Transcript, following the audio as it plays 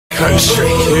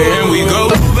straight. Here we go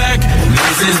back.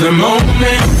 This is the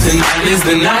moment. Tonight is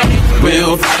the night.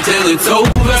 We'll fight till it's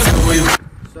over.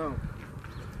 So,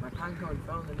 my pine cone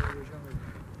fell in the neighbor's yard,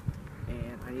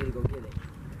 and I need to go get it.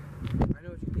 I know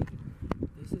what you're thinking.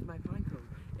 This is my pine cone.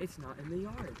 It's not in the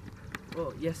yard.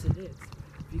 Well, yes it is,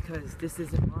 because this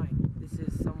isn't mine. This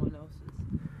is someone else's.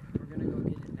 We're gonna go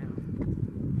get it now.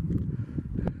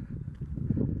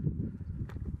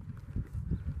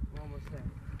 We're almost there.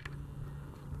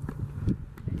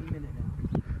 Any minute now.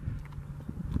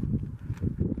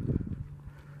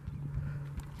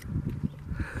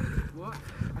 What?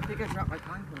 I think I dropped my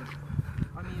pine cone.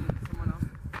 I mean, someone else.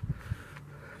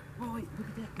 Oh wait, look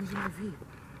at that. There's an RV.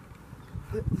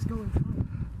 Let's go inside.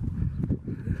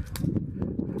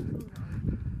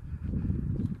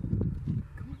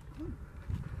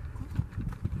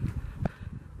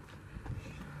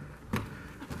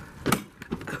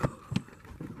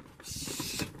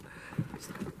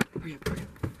 Hurry up, hurry up.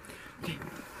 Okay.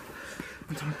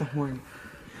 Let's honk the horn.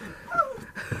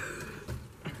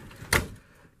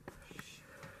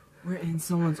 We're in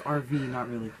someone's RV, not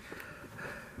really.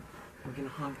 We're gonna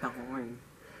honk the horn.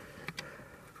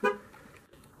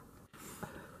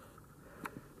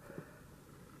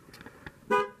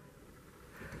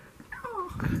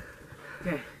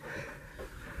 Okay.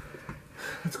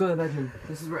 Let's go to the bedroom.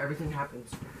 This is where everything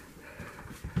happens.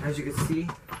 As you can see,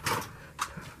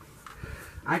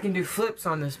 I can do flips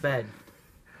on this bed.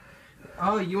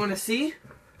 Oh, you want to see?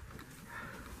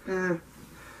 Well,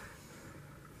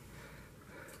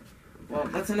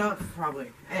 that's enough,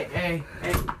 probably. Hey.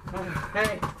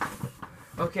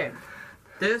 Okay.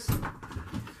 This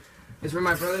is where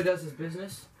my brother does his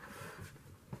business.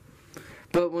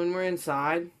 But when we're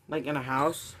inside, like in a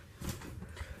house,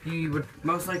 he would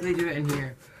most likely do it in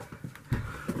here.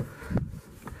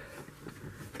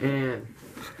 And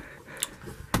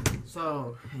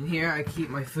so, in here I keep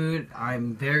my food.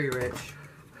 I'm very rich.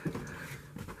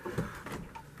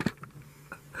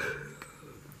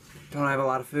 Don't I have a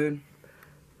lot of food?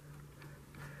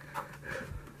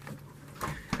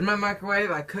 In my microwave,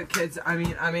 I cook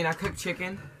I cook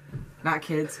chicken. Not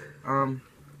kids.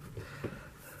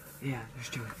 Yeah, there's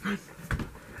two.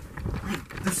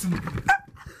 There's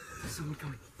someone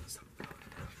coming. Stop.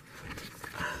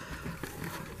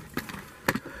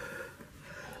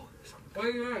 What are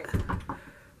you doing?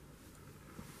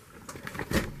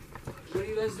 What are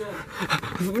you guys doing?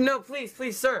 No, please,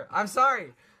 sir. I'm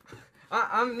sorry.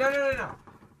 No.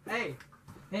 Hey,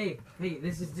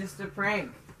 this is just a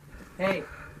prank. Hey,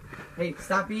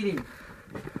 stop eating.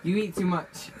 You eat too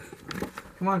much.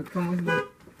 Come on, come with me.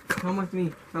 Come with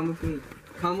me.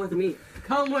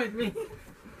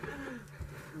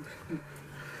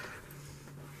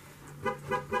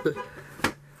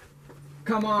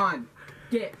 Come on,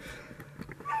 get.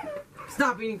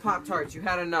 Stop eating Pop-Tarts. You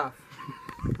had enough.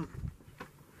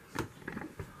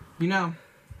 You know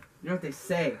what they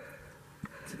say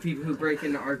to people who break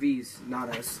into RVs,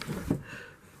 not us.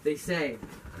 They say,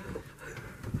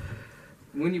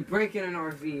 when you break in an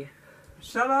RV,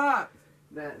 shut up,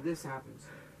 that this happens.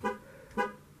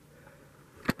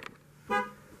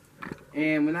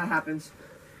 And when that happens,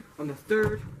 on the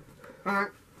third,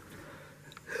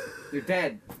 you're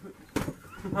dead.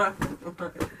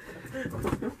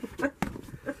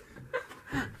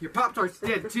 Your Pop-Tart's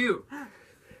dead too.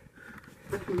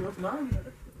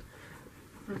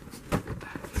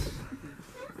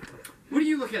 What are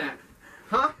you looking at?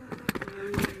 Huh?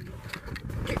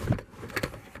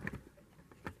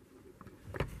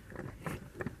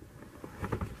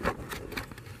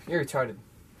 You're retarded.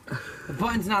 The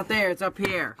button's not there, it's up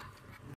here.